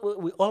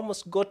 We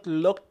almost got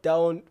locked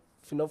down,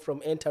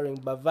 from entering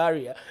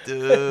Bavaria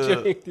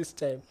during this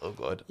time. Oh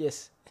God.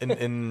 Yes.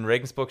 In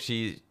Regensburg,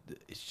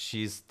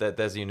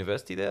 there's a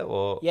university there,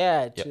 or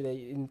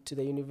to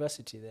the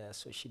university there.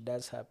 So she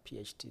does her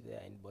PhD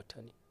there in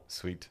botany.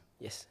 Sweet.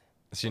 Yes.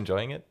 Is she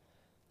enjoying it?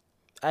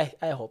 I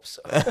hope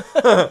so.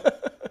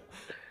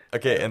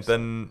 Okay,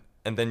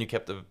 and then you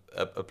kept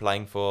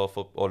applying for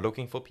or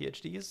looking for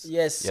PhDs.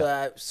 Yes.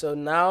 Yeah. So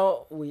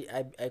now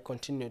I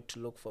continued to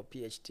look for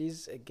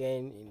PhDs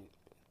again in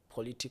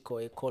political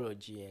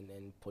ecology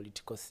and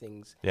political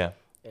things. Yeah.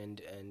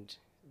 And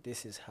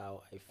this is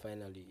how I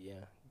finally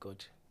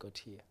got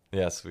here.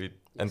 Yeah, sweet.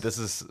 Yes. And this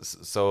is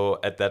so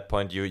at that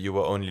point you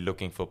were only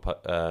looking for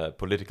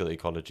political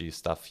ecology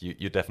stuff.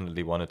 You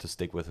definitely wanted to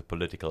stick with the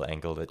political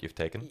angle that you've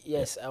taken.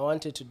 Yes, I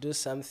wanted to do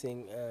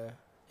something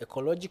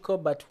ecological,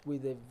 but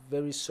with a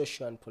very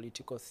social and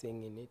political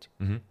thing in it.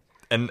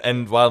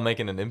 And while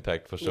making an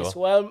impact, for sure. Yes,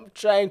 while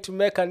trying to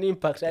make an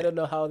impact. I don't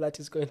know how that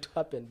is going to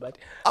happen, but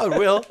Oh, it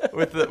will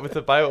with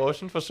the bio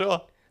ocean, for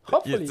sure.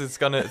 hopefully. It's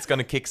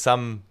gonna kick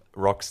some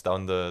rocks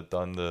down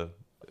the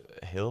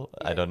hill.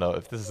 I don't know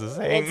if this is a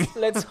saying.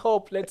 Let's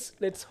hope.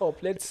 Let's hope.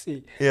 Let's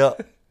see. Yeah.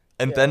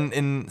 And Yeah.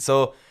 then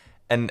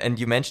and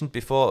you mentioned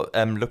before,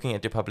 looking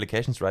at your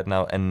publications right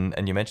now,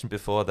 and you mentioned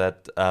before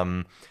that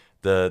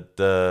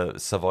the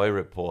Savoy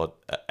report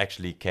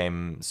actually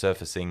came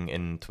surfacing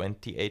in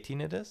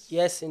 2018. It is.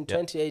 Yes, in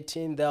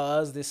 2018 there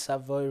was this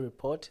Savoy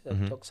report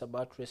that talks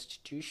about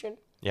restitution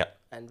Yeah.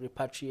 and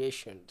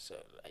repatriation. So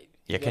I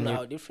Yeah, don't can know you-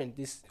 how different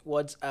these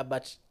words are,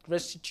 but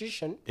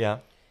restitution Yeah.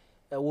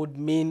 would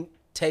mean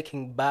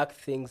taking back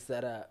things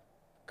that are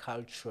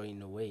cultural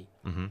in a way.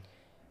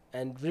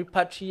 And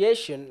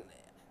repatriation,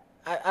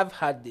 I've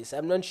had this.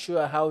 I'm not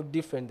sure how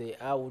different they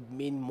are. Would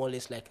mean more or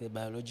less like the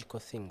biological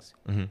things.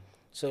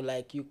 So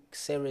like you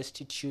say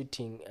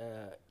restituting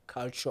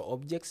cultural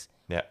objects,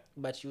 Yeah.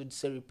 but you would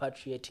say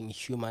repatriating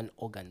human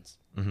organs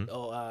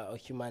or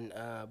human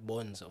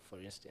bones, or for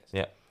instance.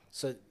 Yeah.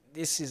 So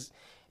this is,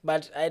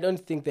 but I don't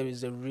think there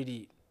is a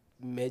really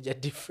major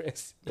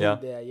difference Yeah.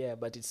 in there. Yeah,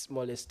 but it's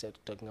more or less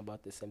talking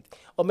about the same thing.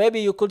 Or maybe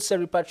you could say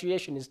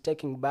repatriation is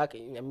taking back.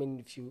 I mean,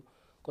 if you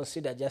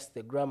consider just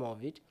the grammar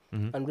of it,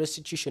 and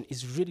restitution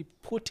is really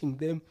putting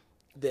them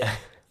there.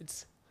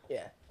 It's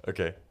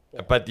Okay.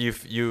 Yeah. But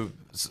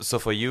so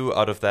for you,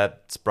 out of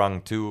that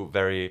sprung two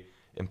very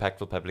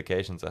impactful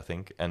publications, I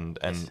think, and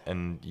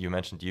you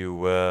mentioned you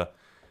were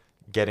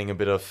getting a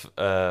bit of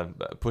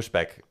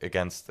pushback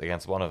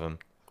against one of them.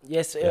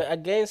 Yes,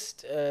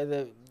 against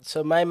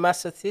so my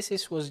master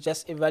thesis was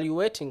just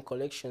evaluating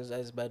collections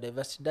as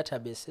biodiversity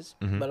databases,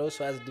 but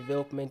also as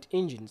development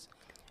engines.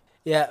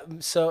 Yeah,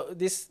 so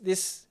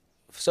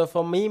so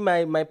for me,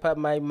 my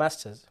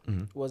master's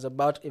was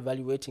about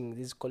evaluating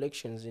these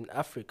collections in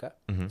Africa.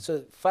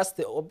 So first,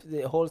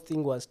 the whole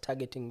thing was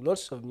targeting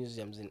lots of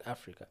museums in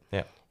Africa.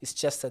 Yeah. It's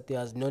just that there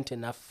was not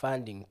enough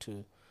funding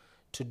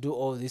to do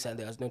all this, and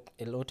there was not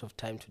a lot of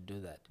time to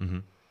do that.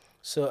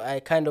 So I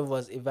kind of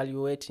was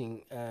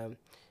evaluating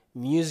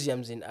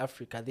museums in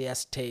Africa, their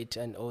state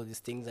and all these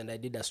things, and I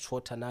did a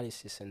SWOT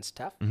analysis and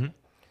stuff.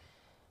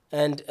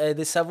 And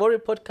the Savoy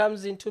report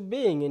comes into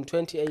being in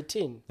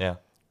 2018. Yeah.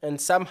 And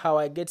somehow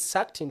I get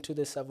sucked into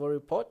the Savoy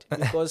report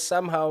because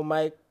somehow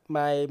my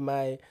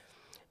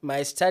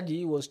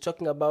study was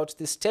talking about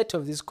the state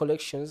of these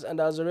collections,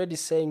 and I was already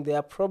saying there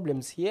are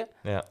problems here,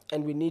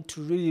 and we need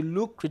to really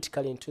look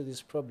critically into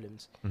these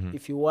problems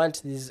if you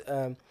want these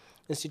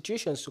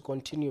institutions to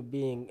continue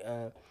being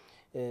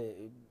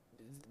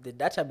the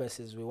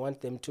databases we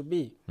want them to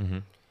be.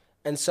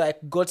 And so I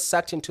got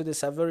sucked into the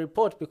Savoy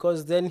report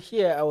because then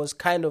here I was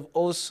kind of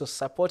also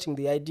supporting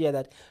the idea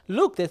that,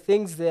 look, the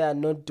things they are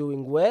not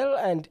doing well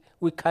and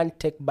we can't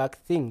take back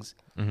things,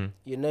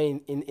 you know,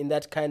 in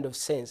that kind of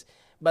sense.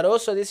 But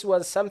also this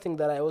was something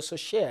that I also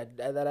shared,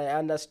 that I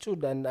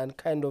understood and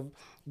kind of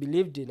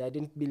believed in. I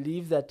didn't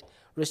believe that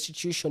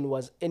restitution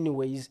was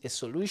anyways a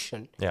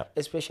solution,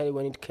 especially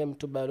when it came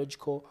to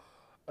biological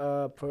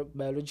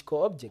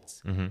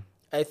objects.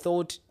 I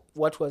thought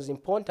what was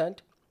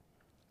important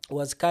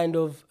was kind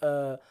of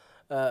to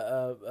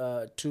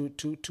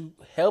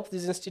help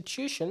these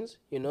institutions,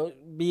 you know,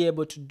 be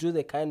able to do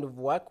the kind of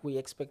work we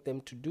expect them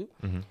to do,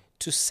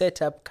 to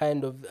set up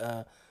kind of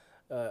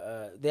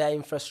their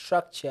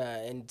infrastructure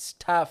and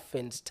stuff.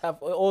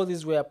 All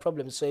these were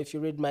problems. So if you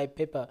read my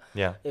paper,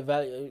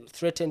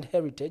 Threatened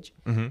Heritage,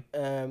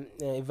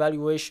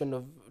 evaluation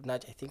of I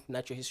think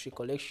natural history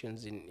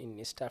collections in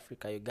East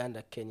Africa,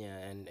 Uganda, Kenya,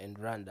 and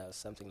Rwanda, or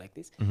something like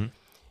this,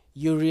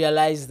 you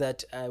realize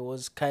that I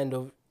was kind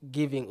of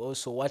giving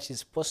also what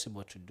is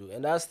possible to do.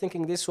 And I was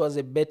thinking this was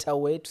a better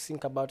way to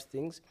think about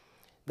things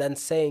than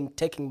saying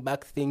taking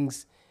back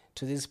things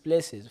to these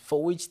places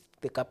for which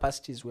the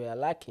capacities were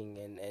lacking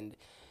and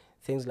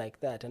things like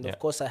that. And of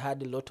course I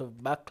had a lot of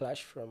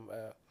backlash from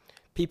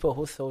people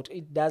who thought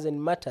it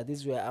doesn't matter,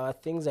 these were our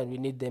things and we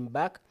need them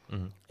back.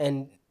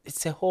 And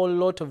it's a whole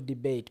lot of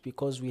debate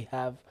because we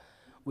have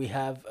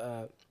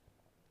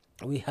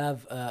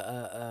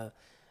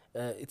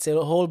it's a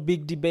whole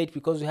big debate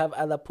because we have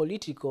other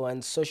political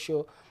and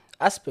social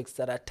aspects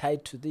that are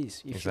tied to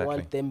this. If you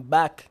want them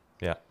back,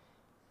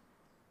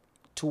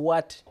 to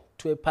what?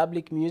 To a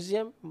public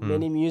museum?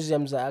 Many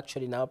museums are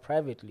actually now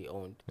privately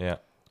owned.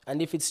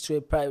 And if it's to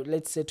a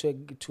let's say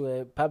to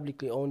a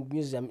publicly owned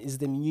museum, is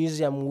the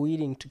museum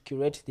willing to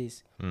curate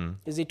this?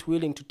 Is it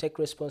willing to take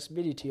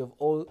responsibility of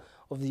all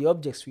of the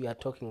objects we are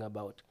talking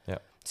about?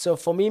 So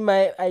for me,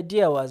 my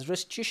idea was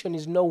restitution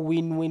is no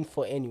win-win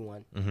for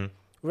anyone.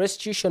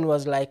 Restitution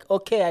was like,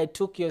 okay, I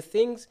took your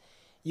things,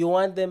 you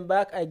want them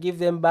back, I give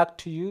them back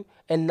to you,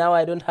 and now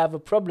I don't have a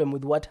problem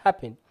with what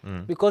happened.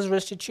 Because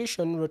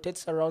restitution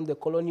rotates around the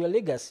colonial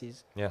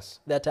legacies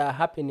that are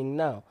happening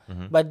now.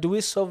 But do we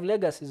solve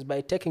legacies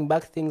by taking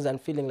back things and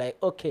feeling like,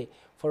 okay,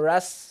 for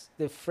us,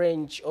 the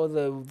French or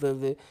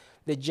the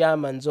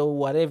Germans or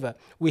whatever,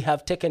 we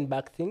have taken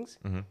back things?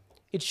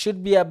 it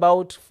should be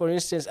about, for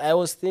instance,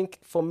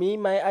 for me,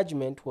 my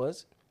argument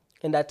was,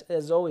 and that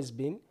has always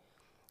been,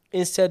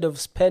 instead of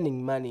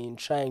spending money in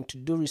trying to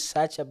do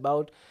research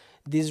about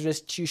these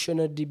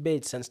restitutional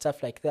debates and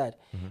stuff like that,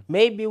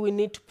 maybe we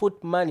need to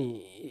put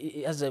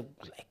money as a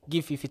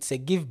give. If it's a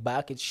give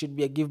back, it should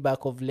be a give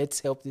back of let's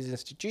help these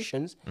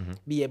institutions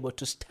be able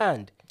to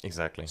stand.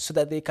 Exactly. So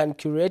that they can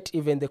curate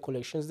even the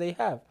collections they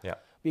have. Yeah.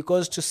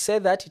 Because to say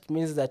that, it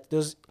means that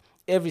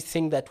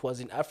everything that was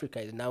in Africa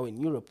is now in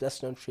Europe.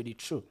 That's not really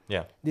true.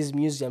 Yeah. These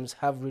museums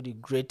have really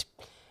great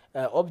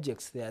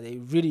objects there. They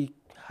really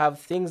have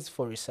things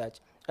for research.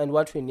 And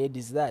what we need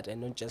is that,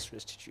 and not just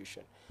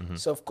restitution.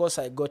 So, of course,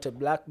 I got a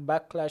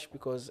backlash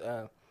because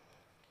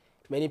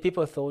many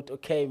people thought,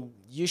 okay,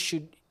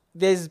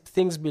 these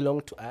things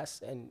belong to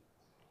us, and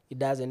it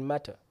doesn't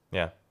matter.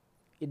 Yeah.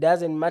 It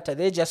doesn't matter.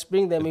 They just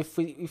bring them.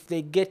 If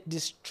they get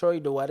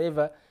destroyed or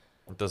whatever,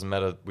 it doesn't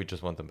matter. We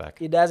just want them back.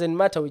 It doesn't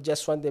matter. We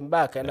just want them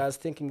back. And I was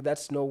thinking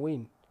that's no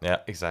win. Yeah,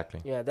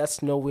 exactly. Yeah,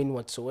 that's no win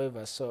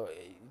whatsoever. So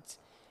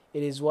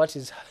it is what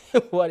is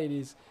what it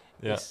is.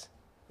 Yeah.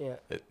 Yeah.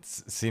 It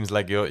seems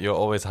like you're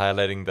always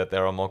highlighting that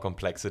there are more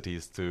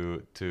complexities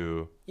to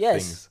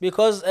yes, things.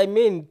 Because I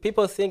mean,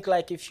 people think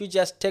like if you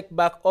just take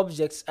back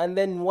objects and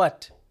then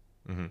what?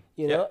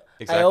 You know,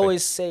 exactly. I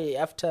always say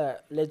after,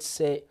 let's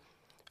say,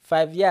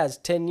 5 years,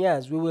 10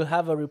 years, we will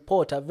have a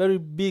report, a very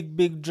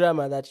big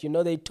drama that,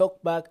 they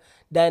took back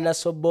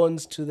dinosaur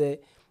bones to the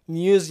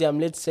museum,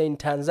 let's say in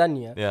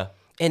Tanzania. Yeah.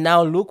 And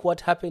now look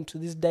what happened to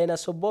these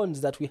dinosaur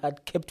bones that we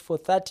had kept for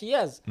 30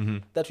 years,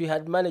 that we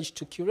had managed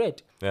to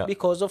curate. Yeah.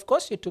 Because, of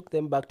course, you took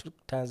them back to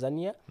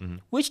Tanzania,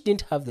 which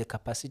didn't have the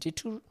capacity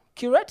to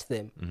curate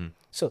them.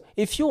 So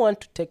if you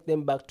want to take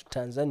them back to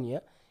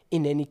Tanzania,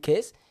 in any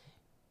case,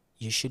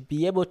 you should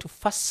be able to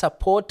first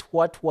support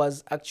what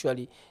was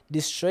actually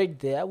destroyed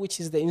there, which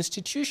is the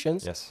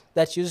institutions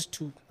that used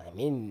to,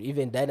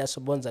 even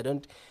dinosaur bones, I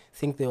don't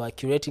think they were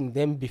curating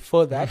them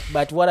before that.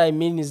 But what I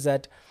mean is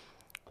that,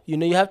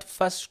 you have to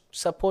first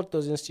support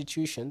those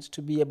institutions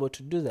to be able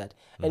to do that.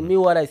 And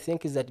what I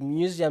think is that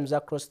museums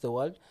across the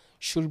world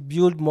should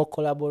build more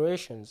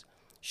collaborations,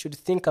 should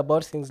think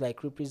about things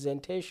like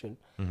representation.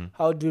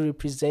 How do you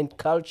represent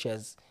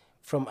cultures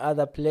from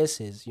other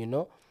places,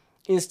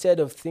 Instead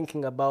of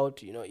thinking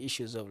about,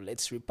 issues of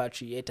let's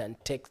repatriate and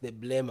take the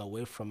blame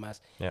away from us.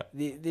 Yeah.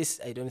 This,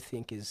 I don't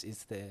think,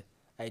 is the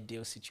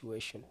ideal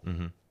situation.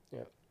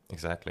 Yeah.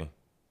 Exactly.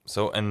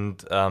 So,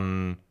 and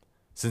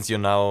since you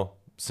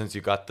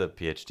got the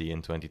PhD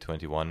in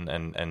 2021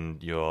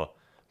 and you're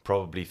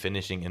probably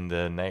finishing in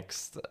the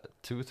next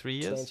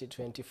 2-3 years?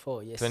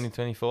 2024, yes.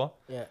 2024?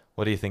 Yeah.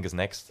 What do you think is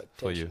next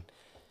for you?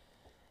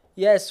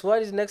 Yes,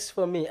 what is next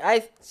for me?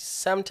 I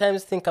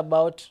sometimes think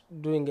about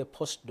doing a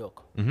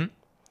postdoc.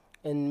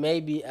 And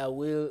maybe I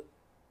will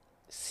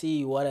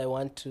see what I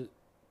want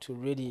to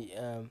really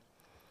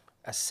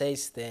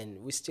assess then.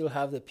 We still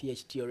have the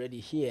PhD already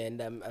here,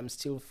 and I'm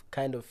still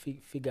kind of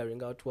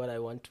figuring out what I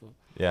want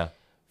to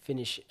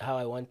finish, how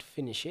I want to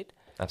finish it.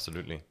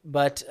 Absolutely.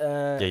 But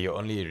you're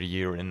only a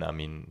year in.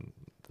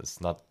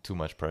 There's not too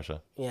much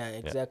pressure. Yeah,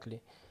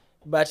 exactly. Yeah.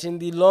 But in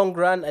the long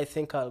run, I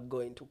think I'll go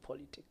into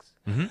politics.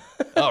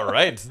 All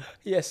right.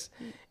 Yes.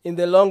 In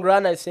the long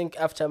run, I think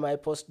after my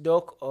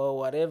postdoc or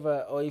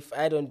whatever, or if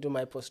I don't do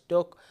my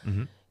postdoc,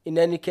 in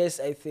any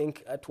case, I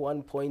think at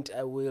one point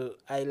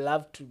I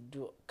love to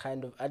do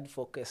kind of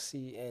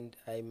advocacy, and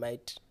I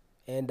might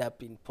end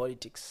up in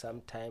politics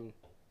sometime.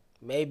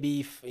 Maybe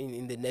if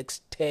in the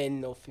next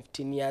 10 or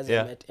 15 years,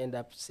 I might end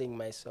up seeing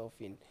myself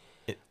in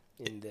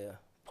the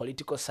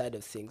political side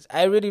of things.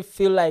 I really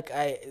feel like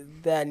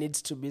there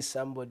needs to be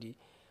somebody,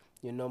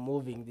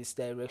 moving this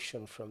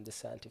direction from the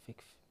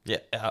scientific. Yeah,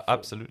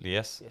 absolutely,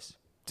 yes. Yes.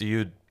 Do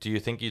you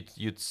think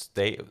you'd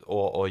stay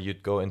or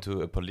you'd go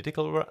into a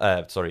political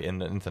in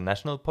the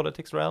international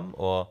politics realm,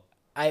 or?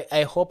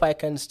 I hope I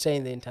can stay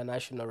in the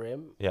international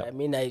realm. Yeah.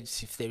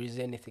 If there is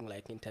anything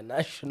like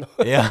international,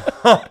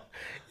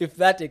 if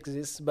that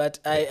exists, but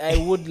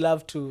I would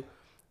love to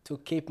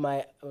keep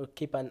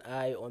an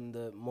eye on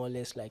the more or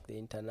less like the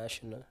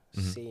international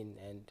scene,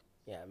 and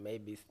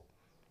maybe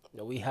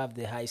we have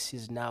the high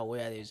seas now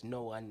where there's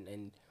no one,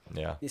 and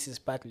this is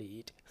partly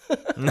it.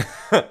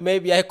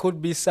 Maybe I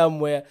could be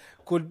somewhere,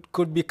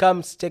 could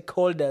become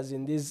stakeholders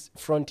in these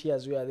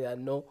frontiers where there are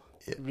no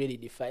really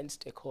defined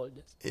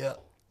stakeholders. Yeah.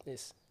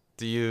 Yes.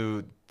 Do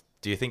you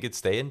think it'd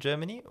stay in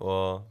Germany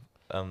or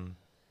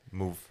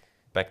move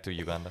back to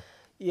Uganda?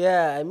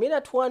 Yeah,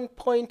 at one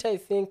point I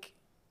think,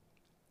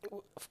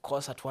 of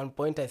course,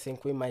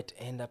 we might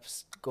end up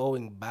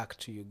going back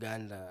to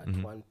Uganda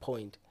at one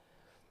point.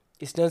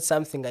 It's not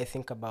something I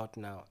think about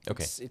now.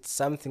 Okay. It's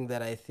something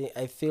that I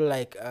feel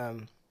like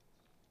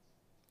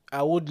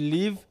I would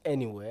live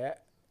anywhere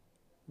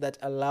that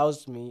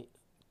allows me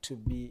to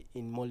be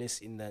more or less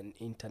in an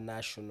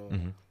international,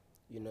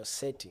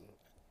 setting.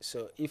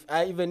 So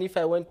even if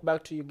I went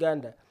back to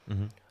Uganda,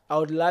 I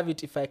would love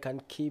it if I can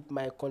keep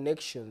my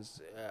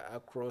connections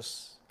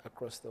across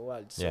the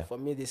world. So for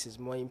me, this is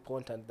more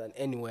important than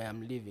anywhere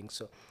I'm living.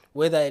 So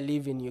whether I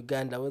live in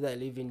Uganda, whether I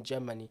live in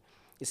Germany,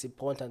 it's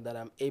important that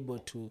I'm able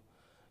to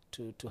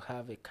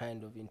have a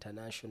kind of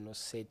international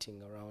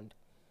setting around.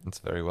 That's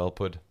very well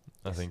put,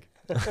 I think.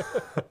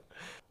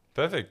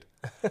 Perfect.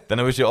 Then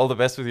I wish you all the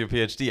best with your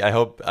PhD. I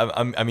hope,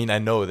 I mean, I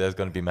know there's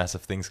going to be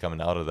massive things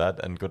coming out of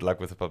that, and good luck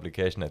with the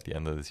publication at the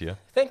end of this year.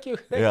 Thank you.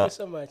 Thank you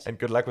so much. And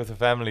good luck with the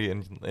family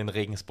in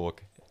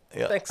Regensburg.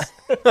 Yeah. Thanks.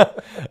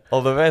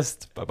 All the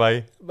best.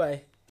 Bye-bye.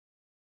 Bye.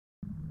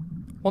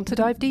 Want to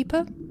dive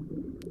deeper?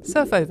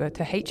 Surf over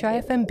to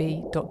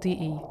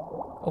hifmb.de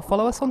or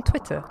follow us on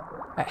Twitter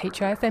at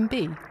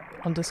hifmb_OL.